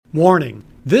Warning,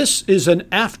 this is an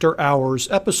after-hours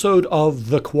episode of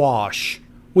The Quash.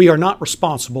 We are not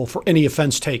responsible for any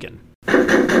offense taken.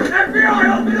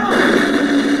 FBI, open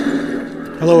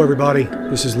up! Hello everybody,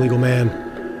 this is Legal Man.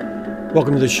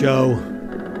 Welcome to the show.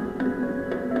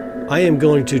 I am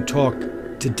going to talk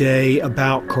today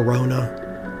about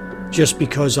Corona just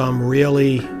because I'm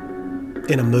really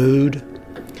in a mood.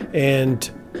 And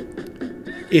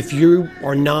if you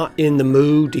are not in the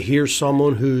mood to hear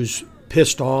someone who's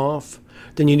pissed off,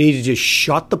 then you need to just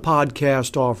shut the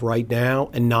podcast off right now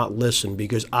and not listen,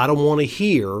 because I don't want to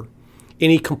hear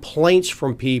any complaints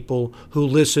from people who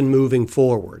listen moving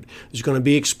forward. There's going to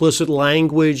be explicit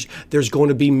language. There's going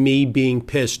to be me being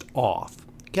pissed off.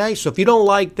 Okay, so if you don't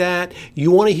like that,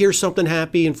 you want to hear something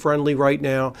happy and friendly right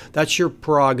now, that's your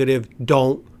prerogative.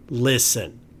 Don't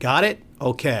listen. Got it?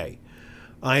 Okay.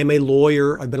 I am a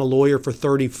lawyer. I've been a lawyer for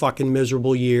 30 fucking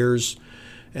miserable years.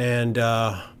 And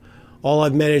all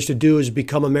I've managed to do is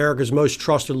become America's most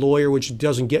trusted lawyer, which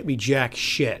doesn't get me jack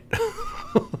shit.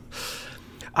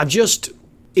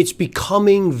 It's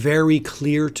becoming very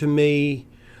clear to me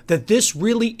that this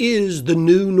really is the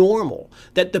new normal,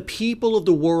 that the people of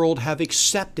the world have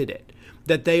accepted it,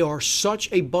 that they are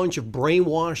such a bunch of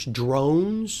brainwashed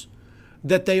drones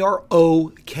that they are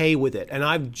okay with it. And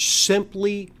I've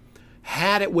simply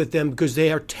had it with them because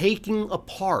they are taking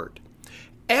apart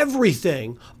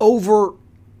everything over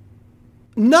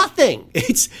nothing.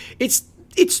 It's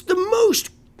the most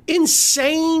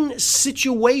insane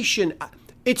situation.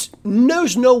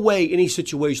 There's no way any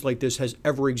situation like this has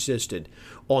ever existed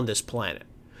on this planet,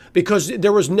 because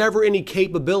there was never any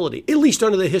capability, at least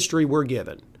under the history we're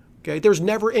given. Okay, there's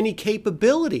never any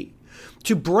capability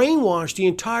to brainwash the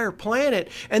entire planet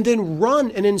and then run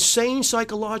an insane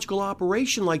psychological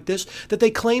operation like this that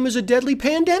they claim is a deadly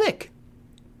pandemic,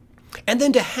 and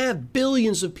then to have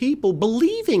billions of people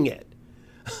believing it.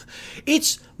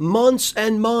 It's months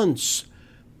and months.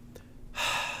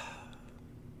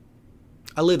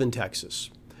 I live in Texas.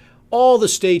 All the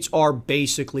states are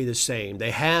basically the same.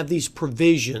 They have these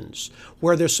provisions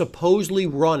where they're supposedly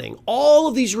running all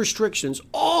of these restrictions,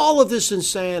 all of this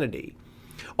insanity,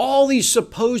 all these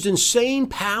supposed insane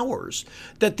powers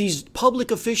that these public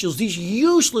officials, these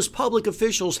useless public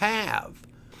officials have.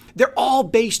 They're all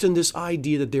based on this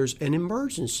idea that there's an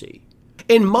emergency.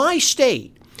 In my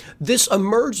state, this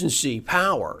emergency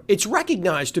power, it's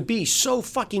recognized to be so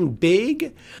fucking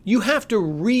big, you have to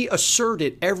reassert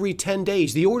it every 10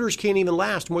 days. The orders can't even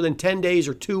last more than 10 days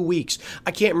or 2 weeks.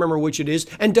 I can't remember which it is.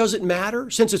 And does it matter,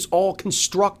 since it's all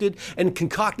constructed and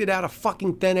concocted out of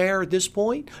fucking thin air at this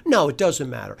point? No, it doesn't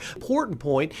matter. The important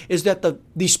point is that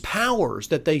these powers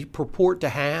that they purport to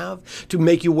have to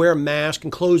make you wear a mask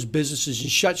and close businesses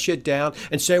and shut shit down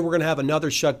and say we're going to have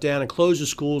another shutdown and close the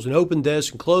schools and open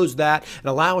this and close that and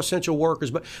allow essential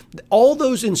workers, but all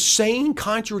those insane,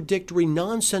 contradictory,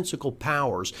 nonsensical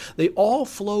powers, they all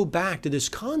flow back to this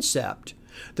concept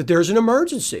that there's an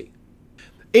emergency.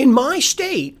 In my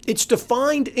state, it's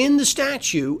defined in the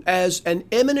statute as an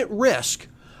imminent risk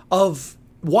of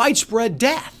widespread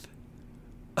death.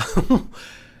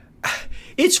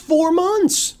 It's 4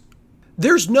 months.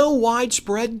 There's no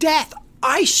widespread death.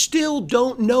 I still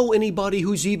don't know anybody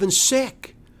who's even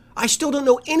sick. I still don't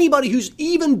know anybody who's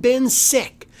even been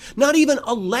sick. Not even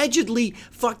allegedly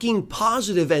fucking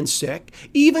positive and sick,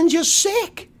 even just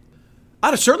sick.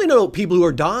 I certainly don't know people who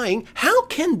are dying. How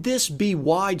can this be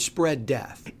widespread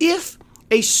death? If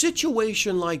a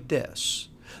situation like this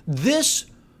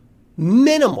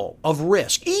minimal of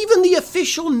risk, even the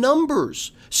official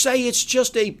numbers say it's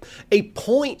just a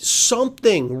point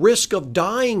something risk of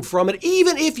dying from it,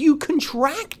 even if you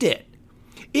contract it.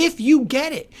 If you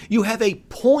get it, you have a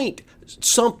point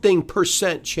something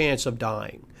 % chance of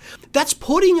dying. That's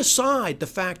putting aside the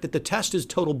fact that the test is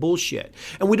total bullshit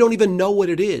and we don't even know what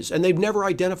it is and they've never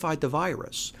identified the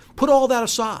virus. Put all that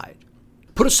aside.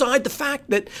 Put aside the fact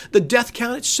that the death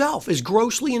count itself is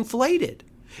grossly inflated.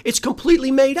 It's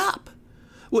completely made up.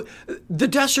 The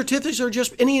death certificates are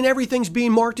just any and everything's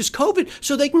being marked as COVID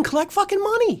so they can collect fucking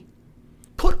money.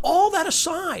 Put all that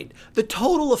aside. The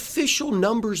total official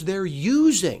numbers they're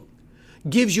using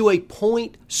gives you a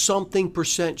point something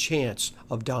 % chance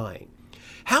of dying.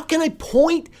 How can a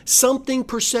point something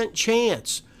 %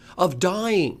 chance of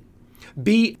dying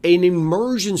be an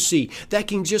emergency that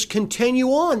can just continue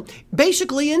on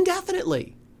basically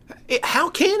indefinitely? How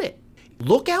can it?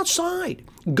 Look outside.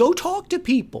 Go talk to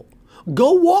people.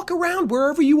 Go walk around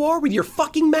wherever you are with your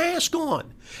fucking mask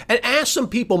on and ask some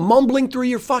people mumbling through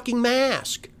your fucking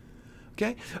mask.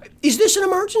 Okay? Is this an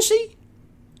emergency?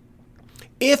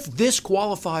 If this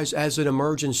qualifies as an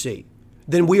emergency,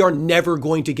 then we are never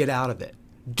going to get out of it.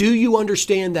 Do you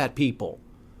understand that, people?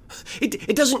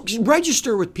 It doesn't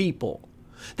register with people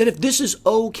that if this is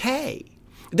okay,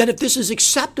 that if this is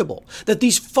acceptable, that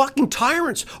these fucking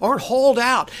tyrants aren't hauled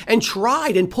out and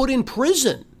tried and put in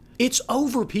prison. It's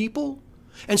over, people.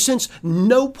 And since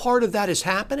no part of that is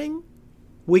happening,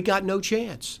 we got no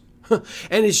chance.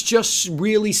 And it's just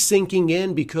really sinking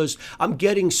in because I'm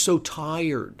getting so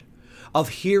tired of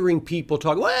hearing people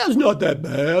talk, well, it's not that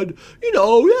bad.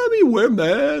 Wear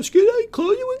masks,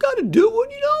 clothes, we got to do it,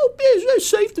 it's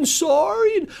safe and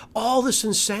sorry, and all this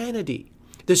insanity,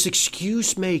 this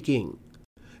excuse making,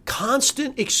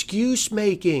 constant excuse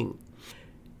making.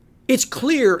 It's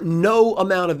clear no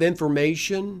amount of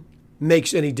information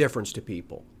makes any difference to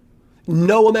people.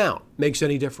 No amount makes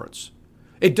any difference.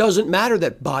 It doesn't matter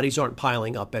that bodies aren't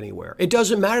piling up anywhere. It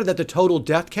doesn't matter that the total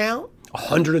death count,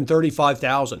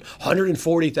 135,000,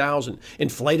 140,000,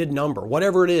 inflated number,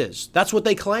 whatever it is. That's what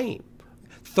they claim.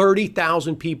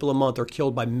 30,000 people a month are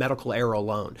killed by medical error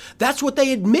alone. That's what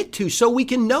they admit to, so we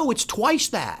can know it's twice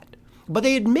that. But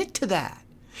they admit to that.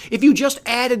 If you just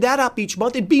added that up each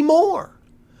month, it'd be more.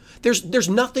 There's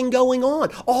nothing going on.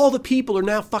 All the people are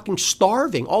now fucking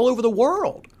starving all over the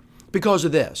world because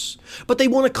of this. But they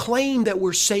want to claim that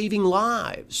we're saving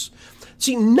lives.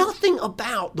 See, nothing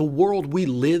about the world we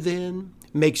live in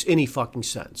makes any fucking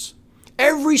sense.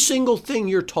 Every single thing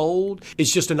you're told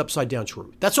is just an upside down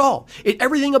truth. That's all.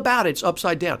 Everything about it's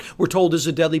upside down. We're told this is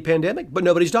a deadly pandemic, but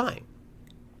nobody's dying.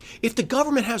 If the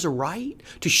government has a right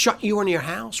to shut you in your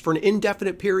house for an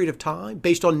indefinite period of time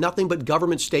based on nothing but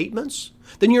government statements,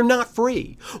 then you're not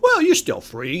free. Well, you're still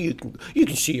free. You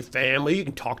can see your family. You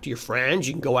can talk to your friends.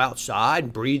 You can go outside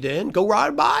and breathe in. Go ride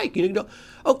a bike.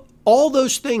 All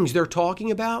those things they're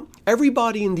talking about,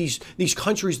 everybody in these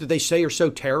countries that they say are so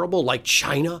terrible, like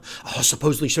China,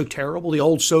 supposedly so terrible, the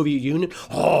old Soviet Union,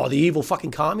 the evil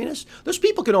fucking communists, those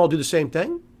people can all do the same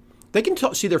thing. They can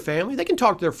see their family. They can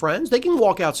talk to their friends. They can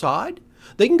walk outside.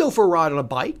 They can go for a ride on a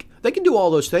bike. They can do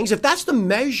all those things. If that's the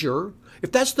measure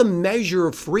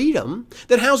of freedom,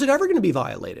 then how's it ever going to be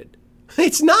violated?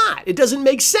 It's not. It doesn't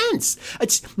make sense.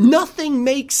 Nothing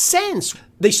makes sense.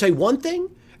 They say one thing,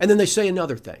 and then they say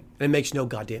another thing, and it makes no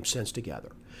goddamn sense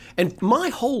together. And my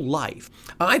whole life,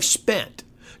 I've spent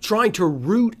trying to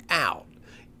root out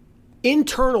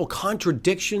internal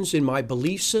contradictions in my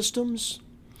belief systems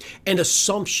and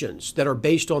assumptions that are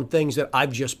based on things that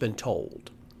I've just been told.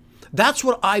 That's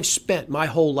what I've spent my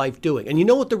whole life doing. And you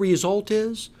know what the result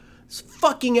is?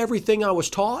 Fucking everything I was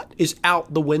taught is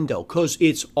out the window because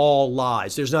it's all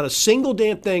lies. There's not a single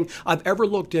damn thing I've ever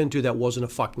looked into that wasn't a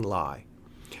fucking lie.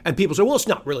 And people say, well, it's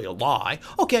not really a lie.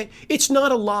 Okay, it's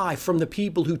not a lie from the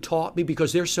people who taught me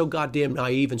because they're so goddamn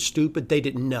naive and stupid they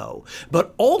didn't know.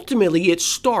 But ultimately, it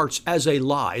starts as a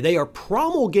lie. They are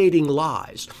promulgating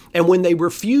lies. And when they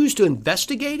refuse to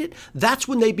investigate it, that's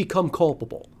when they become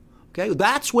culpable. Okay,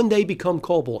 that's when they become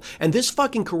culpable. And this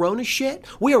fucking corona shit,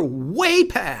 we are way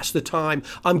past the time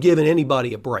I'm giving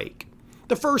anybody a break.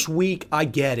 The first week, I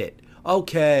get it.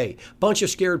 Okay, bunch of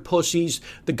scared pussies.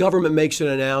 The government makes an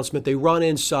announcement. They run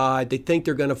inside. They think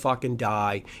they're going to fucking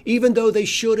die, even though they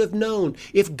should have known.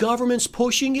 If government's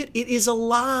pushing it, it is a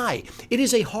lie. It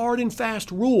is a hard and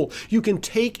fast rule. You can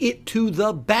take it to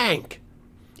the bank.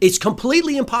 It's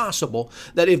completely impossible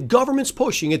that if government's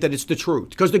pushing it, that it's the truth,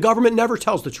 because the government never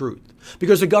tells the truth,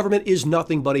 because the government is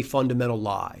nothing but a fundamental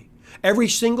lie. Every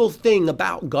single thing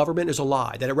about government is a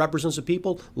lie. That it represents the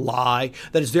people, lie.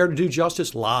 That it's there to do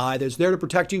justice, lie. That it's there to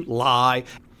protect you, lie.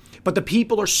 But the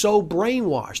people are so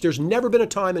brainwashed. There's never been a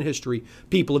time in history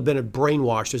people have been as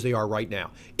brainwashed as they are right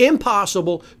now.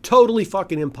 Impossible, totally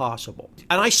fucking impossible.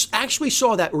 And I actually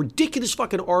saw that ridiculous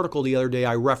fucking article the other day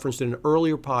I referenced in an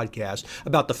earlier podcast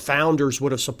about the founders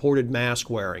would have supported mask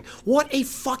wearing. What a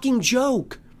fucking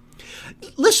joke.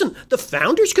 Listen, the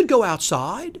founders could go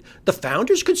outside. The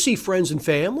founders could see friends and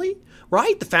family,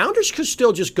 right? The founders could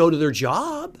still just go to their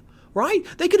job, right?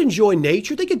 They could enjoy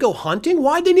nature. They could go hunting.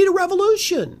 Why'd they need a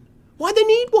revolution? Why'd they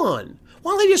need one?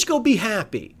 Why don't they just go be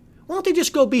happy? Why don't they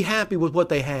just go be happy with what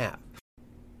they have?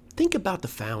 Think about the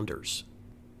founders.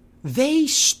 They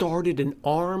started an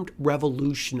armed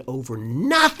revolution over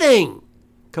nothing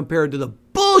compared to the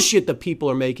bullshit that people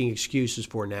are making excuses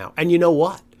for now. And you know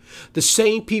what? The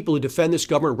same people who defend this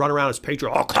government run around as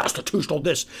patriot, constitutional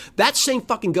this. That same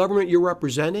fucking government you're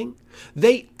representing,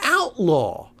 they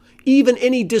outlaw even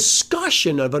any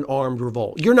discussion of an armed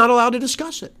revolt. You're not allowed to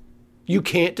discuss it. You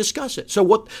can't discuss it. So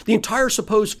what the entire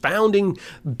supposed founding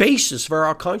basis for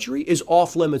our country is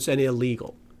off limits and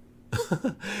illegal.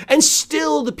 And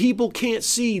still the people can't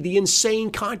see the insane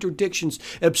contradictions,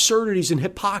 absurdities, and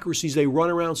hypocrisies they run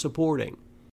around supporting.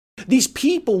 These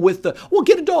people with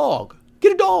get a dog.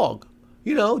 Get a dog.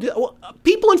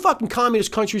 People in fucking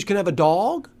communist countries can have a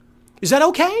dog. Is that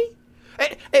okay?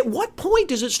 At what point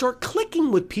does it start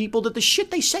clicking with people that the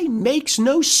shit they say makes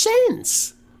no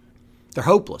sense? They're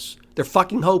hopeless. They're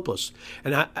fucking hopeless.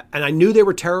 And I knew they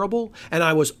were terrible, and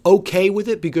I was okay with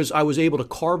it because I was able to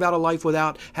carve out a life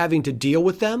without having to deal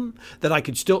with them, that I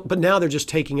could still, but now they're just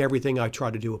taking everything I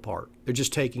try to do apart. They're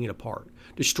just taking it apart,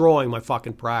 destroying my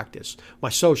fucking practice, my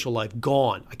social life,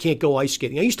 gone. I can't go ice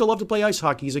skating. I used to love to play ice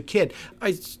hockey as a kid.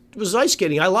 I was ice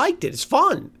skating. I liked it. It's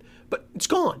fun. But it's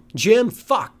gone. Gym,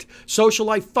 fucked. Social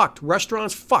life, fucked.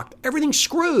 Restaurants, fucked. Everything's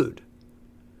screwed.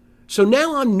 So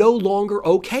now I'm no longer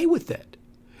okay with it.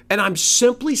 And I'm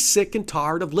simply sick and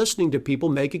tired of listening to people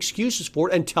make excuses for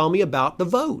it and tell me about the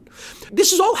vote.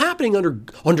 This is all happening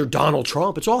under Donald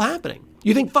Trump. It's all happening.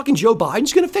 You think fucking Joe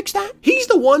Biden's going to fix that? He's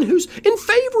the one who's in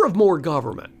favor of more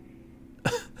government.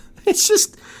 It's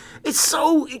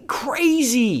so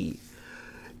crazy.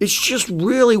 It's just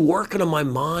really working on my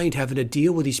mind having to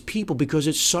deal with these people because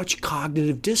it's such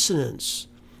cognitive dissonance.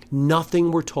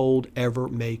 Nothing we're told ever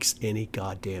makes any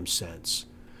goddamn sense.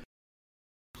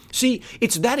 See,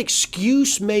 it's that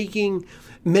excuse-making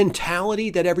mentality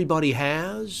that everybody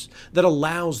has that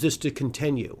allows this to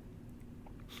continue.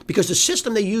 Because the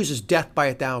system they use is death by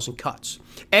 1,000 cuts.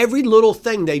 Every little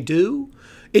thing they do,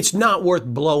 it's not worth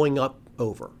blowing up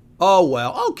over. Oh,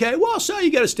 well, okay, well, so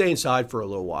you got to stay inside for a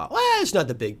little while. Well, it's not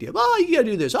the big deal. Oh, you got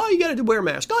to do this. Oh, you got to wear a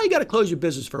mask. Oh, you got to close your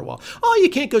business for a while. Oh,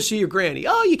 you can't go see your granny.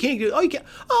 Oh, you can't do,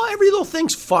 every little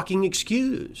thing's fucking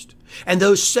excused. And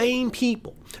those same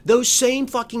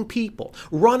fucking people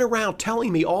run around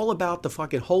telling me all about the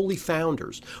fucking holy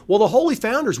founders. Well, the holy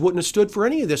founders wouldn't have stood for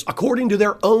any of this, according to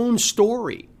their own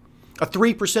story. A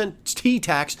 3% tea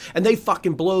tax, and they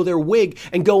fucking blow their wig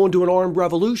and go into an armed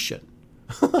revolution.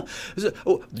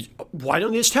 Why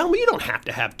don't you just tell me you don't have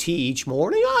to have tea each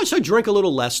morning? Oh, so drink a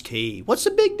little less tea. What's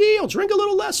the big deal? Drink a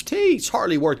little less tea. It's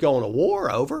hardly worth going to war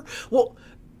over. Well,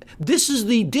 this is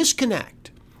the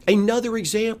disconnect. Another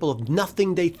example of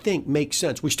nothing they think makes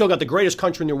sense. We still got the greatest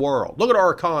country in the world. Look at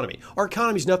our economy. Our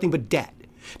economy is nothing but debt.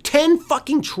 $10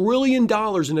 fucking trillion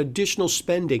in additional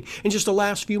spending in just the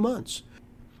last few months.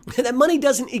 That money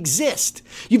doesn't exist.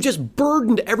 You've just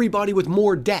burdened everybody with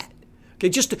more debt. Okay,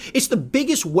 it's the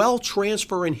biggest wealth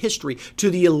transfer in history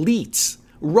to the elites,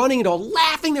 running it all,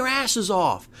 laughing their asses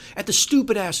off at the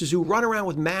stupid asses who run around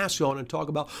with masks on and talk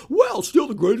about, well, still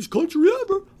the greatest country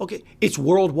ever. Okay, it's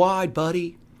worldwide,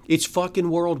 buddy. It's fucking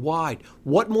worldwide.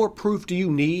 What more proof do you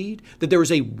need that there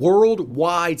is a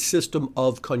worldwide system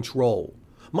of control?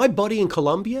 My buddy in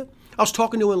Colombia, I was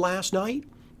talking to him last night.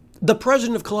 The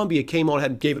president of Colombia came on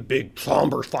and gave a big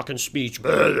somber fucking speech.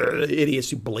 Idiots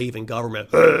who believe in government.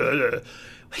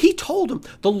 He told them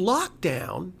the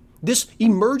lockdown, this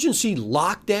emergency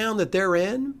lockdown that they're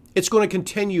in, it's going to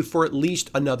continue for at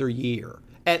least another year.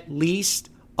 At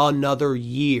least another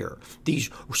year.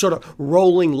 These sort of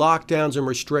rolling lockdowns and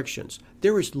restrictions.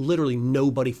 There is literally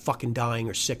nobody fucking dying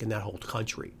or sick in that whole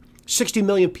country. 60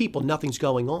 million people, nothing's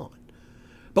going on.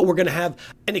 But we're going to have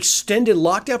an extended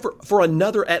lockdown for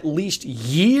another at least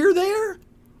year there?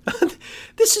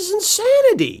 This is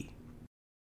insanity.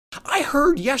 I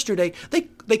heard yesterday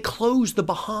they closed the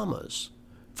Bahamas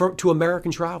to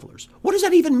American travelers. What does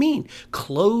that even mean?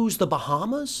 Close the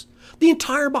Bahamas? The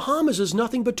entire Bahamas is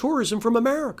nothing but tourism from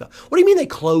America. What do you mean they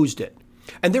closed it?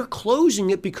 And they're closing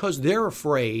it because they're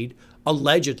afraid,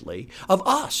 allegedly, of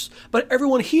us. But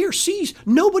everyone here sees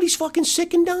nobody's fucking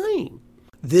sick and dying.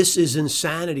 This is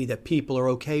insanity that people are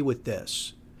okay with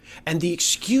this. And the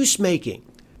excuse making,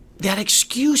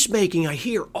 I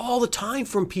hear all the time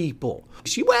from people.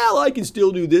 See, well, I can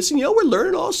still do this. And, we're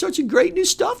learning all sorts of great new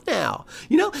stuff now.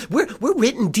 We're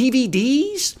renting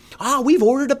DVDs. We've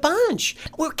ordered a bunch.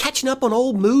 We're catching up on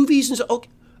old movies. And so,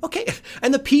 okay.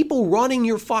 And the people running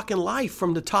your fucking life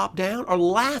from the top down are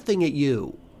laughing at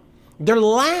you. They're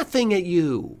laughing at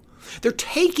you. They're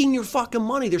taking your fucking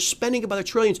money. They're spending it by the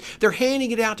trillions. They're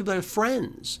handing it out to their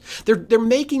friends. They're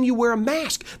making you wear a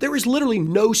mask. There is literally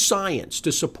no science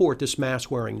to support this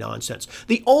mask wearing nonsense.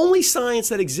 The only science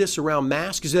that exists around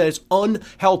masks is that it's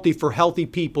unhealthy for healthy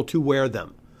people to wear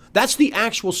them. That's the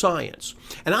actual science.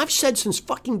 And I've said since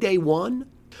fucking day one,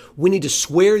 we need to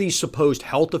swear these supposed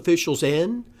health officials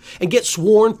in and get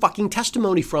sworn fucking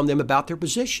testimony from them about their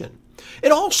position.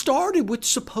 It all started with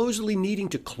supposedly needing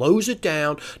to close it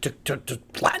down, to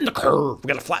flatten the curve. We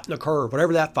got to flatten the curve,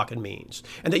 whatever that fucking means.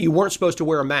 And that you weren't supposed to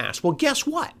wear a mask. Well, guess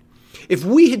what? If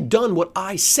we had done what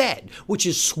I said, which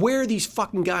is swear these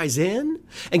fucking guys in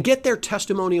and get their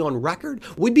testimony on record,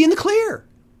 we'd be in the clear.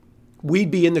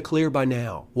 We'd be in the clear by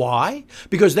now. Why?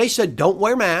 Because they said don't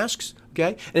wear masks,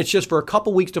 okay? And it's just for a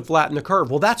couple weeks to flatten the curve.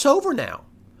 Well, that's over now.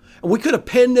 And we could have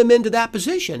pinned them into that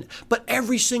position, but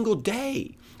every single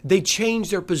day they change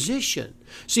their position.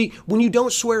 See, when you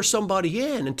don't swear somebody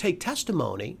in and take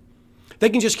testimony, they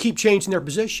can just keep changing their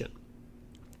position.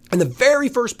 And the very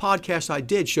first podcast I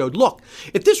did showed, look,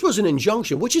 if this was an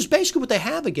injunction, which is basically what they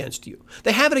have against you,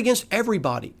 they have it against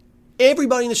everybody.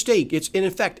 Everybody in the state, it's in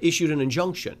effect issued an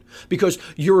injunction because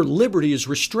your liberty is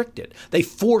restricted. They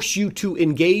force you to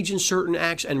engage in certain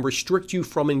acts and restrict you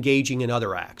from engaging in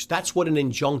other acts. That's what an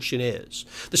injunction is.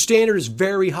 The standard is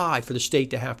very high for the state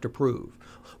to have to prove.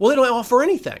 Well, they don't offer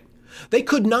anything. They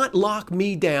could not lock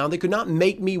me down. They could not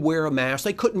make me wear a mask.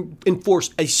 They couldn't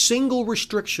enforce a single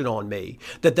restriction on me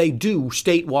that they do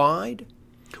statewide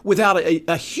without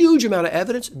a huge amount of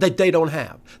evidence that they don't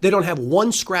have. They don't have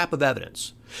one scrap of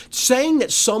evidence. Saying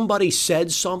that somebody said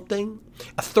something,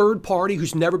 a third party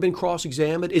who's never been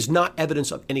cross-examined, is not evidence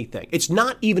of anything. It's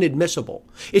not even admissible.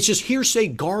 It's just hearsay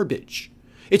garbage.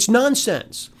 It's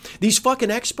nonsense. These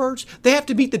fucking experts, they have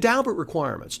to meet the Daubert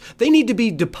requirements. They need to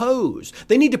be deposed.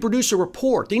 They need to produce a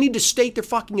report. They need to state their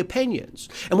fucking opinions.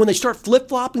 And when they start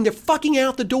flip-flopping, they're fucking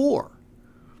out the door.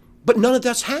 But none of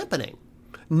that's happening.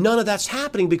 None of that's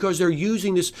happening because they're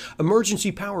using this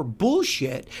emergency power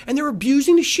bullshit and they're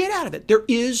abusing the shit out of it. There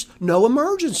is no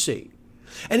emergency.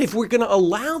 And if we're going to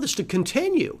allow this to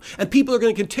continue and people are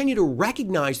going to continue to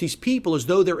recognize these people as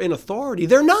though they're in authority,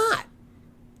 they're not.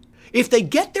 If they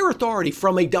get their authority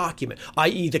from a document,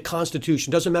 i.e. the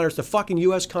Constitution, doesn't matter if it's the fucking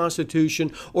U.S.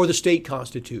 Constitution or the state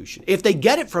Constitution, if they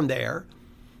get it from there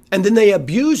and then they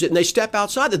abuse it and they step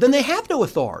outside it, then they have no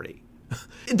authority.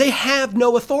 They have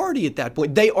no authority at that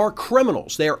point. They are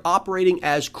criminals. They are operating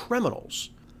as criminals.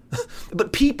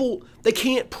 But people, they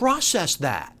can't process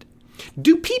that.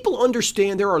 Do people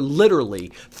understand there are literally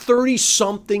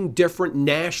 30-something different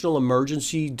national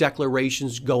emergency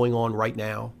declarations going on right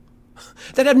now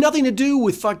that have nothing to do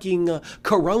with fucking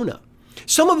corona?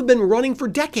 Some of them have been running for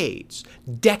decades.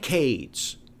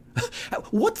 Decades.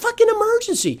 What fucking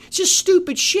emergency? It's just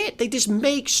stupid shit. They just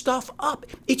make stuff up.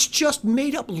 It's just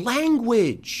made up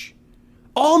language.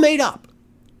 All made up.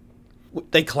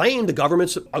 They claim the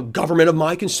government's a government of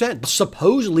my consent.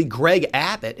 Supposedly Greg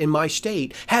Abbott in my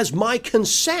state has my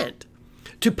consent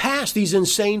to pass these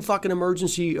insane fucking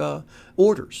emergency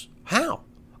orders. How?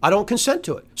 I don't consent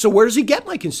to it. So where does he get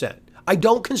my consent? I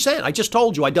don't consent. I just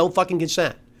told you I don't fucking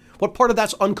consent. What part of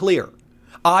that's unclear?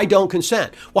 I don't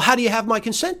consent. Well, how do you have my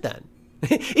consent then?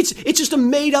 It's just a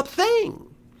made up thing.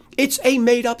 It's a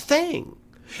made up thing.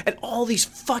 And all these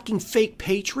fucking fake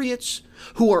patriots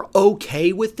who are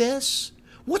okay with this,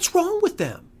 what's wrong with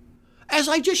them? As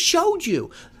I just showed you,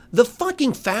 the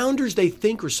fucking founders they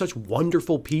think are such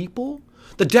wonderful people,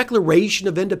 the Declaration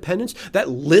of Independence, that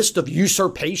list of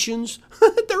usurpations,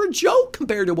 they're a joke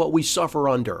compared to what we suffer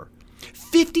under.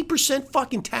 50%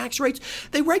 fucking tax rates.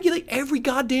 They regulate every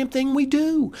goddamn thing we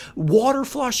do. Water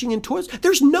flushing and toilets.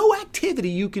 There's no activity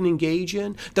you can engage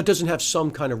in that doesn't have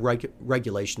some kind of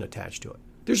regulation attached to it.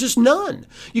 There's just none.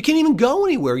 You can't even go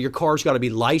anywhere. Your car's got to be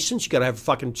licensed. You got to have a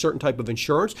fucking certain type of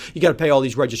insurance. You got to pay all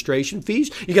these registration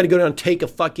fees. You got to go down and take a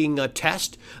fucking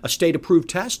test, a state-approved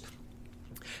test.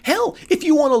 Hell, if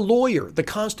you want a lawyer, the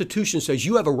Constitution says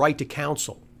you have a right to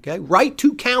counsel. Okay, right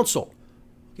to counsel.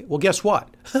 Well, guess what?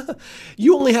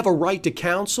 You only have a right to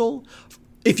counsel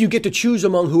if you get to choose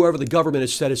among whoever the government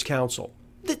has set as counsel.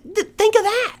 Think of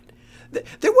that.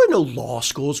 There were no law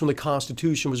schools when the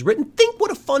Constitution was written. Think what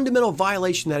a fundamental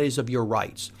violation that is of your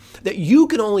rights. That you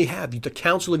can only have the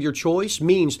counsel of your choice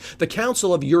means the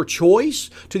counsel of your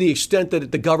choice to the extent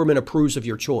that the government approves of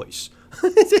your choice.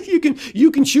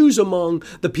 You can choose among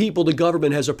the people the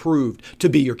government has approved to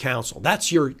be your counsel.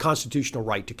 That's your constitutional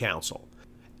right to counsel.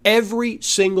 Every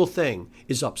single thing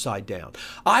is upside down.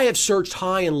 I have searched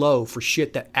high and low for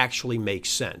shit that actually makes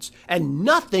sense. And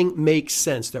nothing makes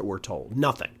sense that we're told.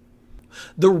 Nothing.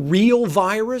 The real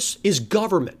virus is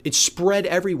government. It's spread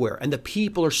everywhere. And the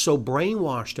people are so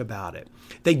brainwashed about it.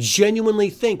 They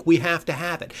genuinely think we have to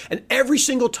have it. And every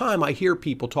single time I hear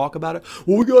people talk about it,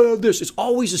 well, we gotta have this. It's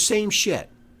always the same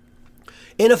shit.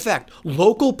 In effect,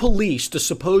 local police to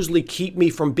supposedly keep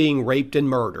me from being raped and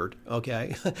murdered,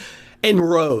 okay? And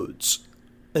roads.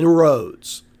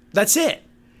 That's it.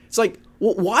 It's like,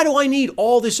 well, why do I need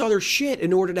all this other shit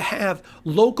in order to have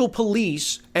local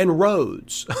police and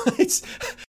roads?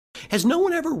 Has no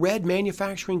one ever read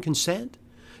Manufacturing Consent?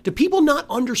 Do people not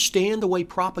understand the way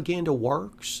propaganda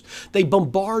works? They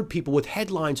bombard people with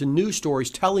headlines and news stories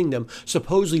telling them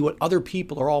supposedly what other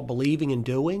people are all believing and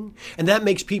doing. And that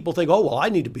makes people think, oh, well, I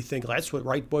need to be thinking. That's the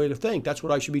right way to think. That's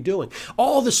what I should be doing.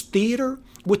 All this theater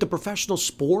with the professional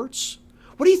sports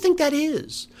What do you think that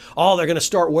is? Oh, they're going to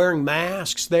start wearing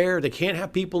masks there. They can't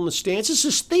have people in the stands. This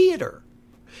is theater.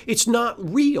 It's not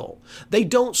real. They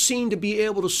don't seem to be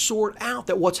able to sort out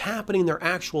that what's happening in their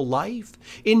actual life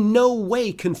in no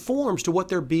way conforms to what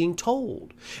they're being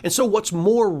told. And so what's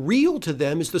more real to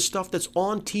them is the stuff that's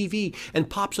on TV and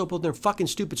pops up on their fucking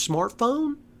stupid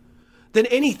smartphone than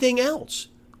anything else.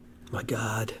 My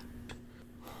God.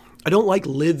 I don't like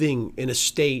living in a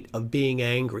state of being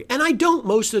angry. And I don't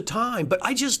most of the time, but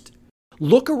I just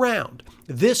look around.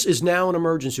 This is now an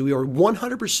emergency. We are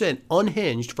 100%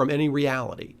 unhinged from any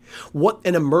reality. What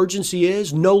an emergency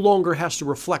is no longer has to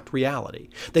reflect reality.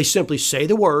 They simply say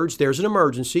the words, there's an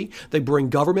emergency. They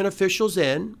bring government officials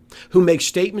in who make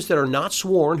statements that are not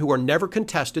sworn, who are never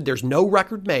contested. There's no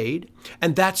record made.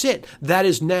 And that's it. That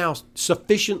is now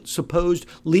sufficient supposed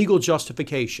legal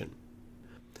justification.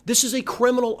 This is a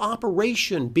criminal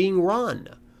operation being run.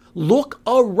 Look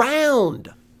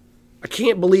around. I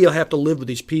can't believe I have to live with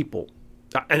these people.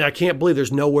 And I can't believe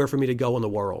there's nowhere for me to go in the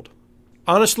world.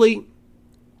 Honestly,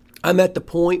 I'm at the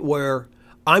point where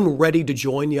I'm ready to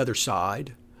join the other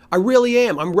side. I really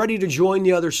am. I'm ready to join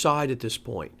the other side at this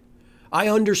point. I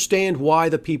understand why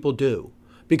the people do.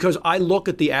 Because I look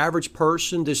at the average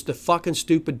person, the fucking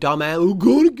stupid dumbass who's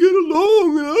going to get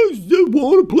along, and I just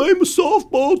want to play my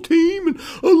softball team, and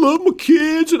I love my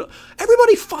kids. And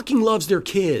everybody fucking loves their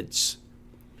kids.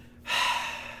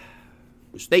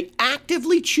 They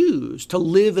actively choose to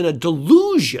live in a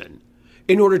delusion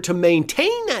in order to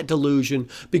maintain that delusion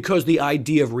because the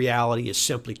idea of reality is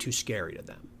simply too scary to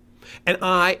them. And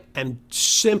I am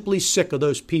simply sick of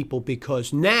those people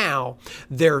because now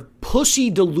their pussy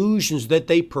delusions that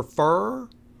they prefer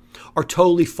are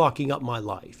totally fucking up my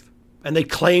life. And they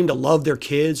claim to love their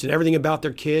kids and everything about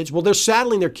their kids. Well, they're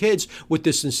saddling their kids with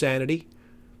this insanity.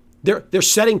 They're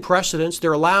setting precedents.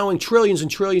 They're allowing trillions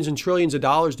and trillions and trillions of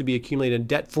dollars to be accumulated in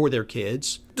debt for their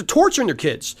kids. They're torturing their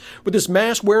kids with this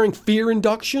mask-wearing fear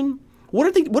induction. What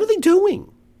are they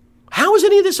doing? How is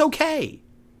any of this okay?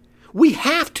 We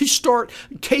have to start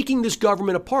taking this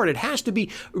government apart. It has to be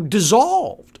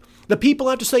dissolved. The people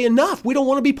have to say enough. We don't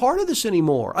want to be part of this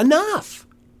anymore. Enough.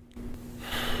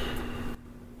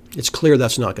 It's clear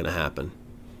that's not going to happen.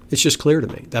 It's just clear to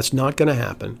me. That's not going to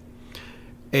happen.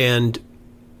 And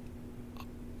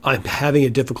I'm having a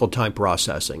difficult time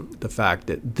processing the fact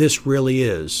that this really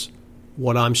is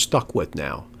what I'm stuck with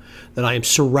now, that I am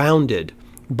surrounded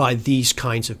by these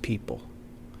kinds of people.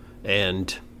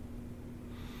 And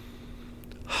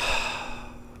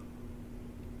I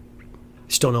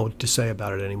just don't know what to say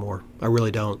about it anymore. I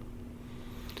really don't.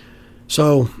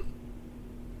 So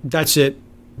that's it.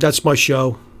 That's my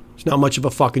show. It's not much of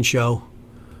a fucking show.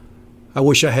 I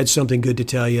wish I had something good to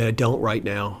tell you. I don't right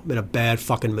now. I'm in a bad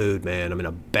fucking mood, man. I'm in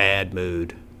a bad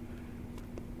mood.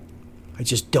 I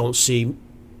just don't see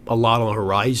a lot on the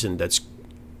horizon that's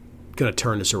going to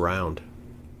turn this around.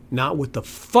 Not with the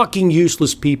fucking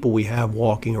useless people we have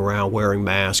walking around wearing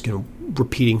masks and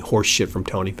repeating horse shit from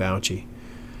Tony Fauci.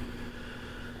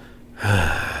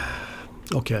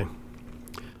 Okay.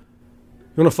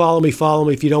 You want to follow me, follow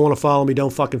me. If you don't want to follow me,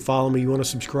 don't fucking follow me. You want to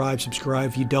subscribe, subscribe.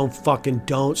 If you don't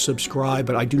subscribe.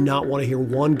 But I do not want to hear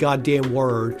one goddamn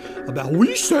word about, well,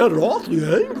 you sounded awfully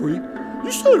angry.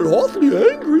 You sounded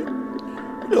awfully angry.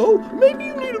 You know, maybe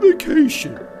you need a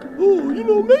vacation. Oh, you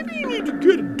know, maybe you need to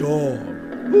get a dog.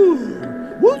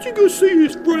 Oh, why don't you go see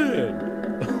his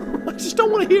friend? I just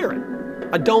don't want to hear it.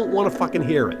 I don't want to fucking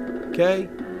hear it. Okay?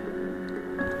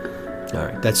 All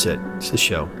right, that's it. It's the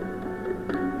show.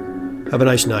 Have a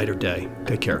nice night or day.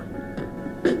 Take care.